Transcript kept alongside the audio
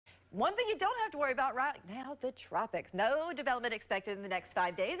One thing you don't have to worry about right now, the tropics. No development expected in the next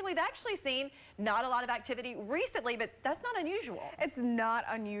 5 days. And we've actually seen not a lot of activity recently, but that's not unusual. It's not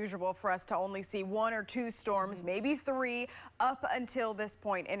unusual for us to only see 1 or 2 storms, maybe 3, up until this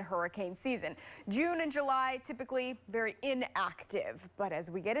point in hurricane season. June and July typically very inactive. But as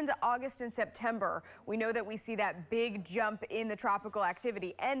we get into August and September, we know that we see that big jump in the tropical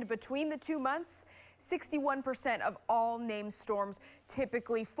activity. And between the 2 months, 61% of all named storms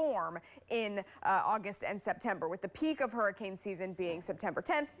typically form in August and September, with the peak of hurricane season being September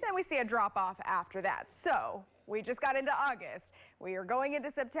 10th. Then we see a drop off after that. So we just got into August. We are going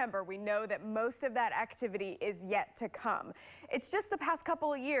into September. We know that most of that activity is yet to come. It's just the past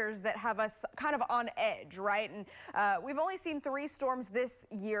couple of years that have us kind of on edge, right? And we've only seen 3 storms this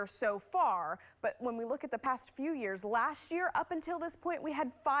year so far. But when we look at the past few years, last year up until this point, we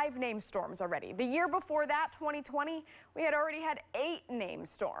had 5 named storms already. The year before that, 2020, we had already had 8 named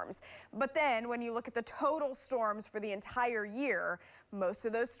storms. But then when you look at the total storms for the entire year, most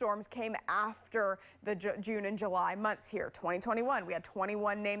of those storms came after the June and July months here. 2021, we had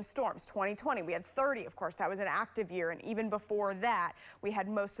 21 named storms. 2020, we had 30. Of course, that was an active year. And even before that, we had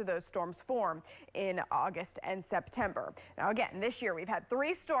most of those storms form in August and September. Now, again, this year we've had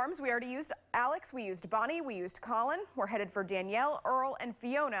 3 storms. We already used Alex, we used Bonnie, we used Colin. We're headed for Danielle, Earl, and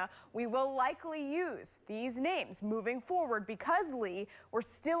Fiona. We will likely use these names moving forward because, Lee, we're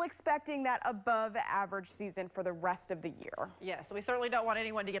still expecting that above average season for the rest of the year. Yeah, so we certainly don't want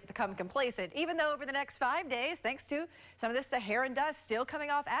anyone to become complacent, even though over the next 5 days, thanks to some of this Saharan dust still coming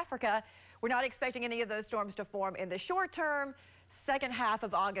off Africa, we're not expecting any of those storms to form in the short term. Second half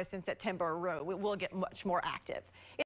of August and September, we'll get much more active.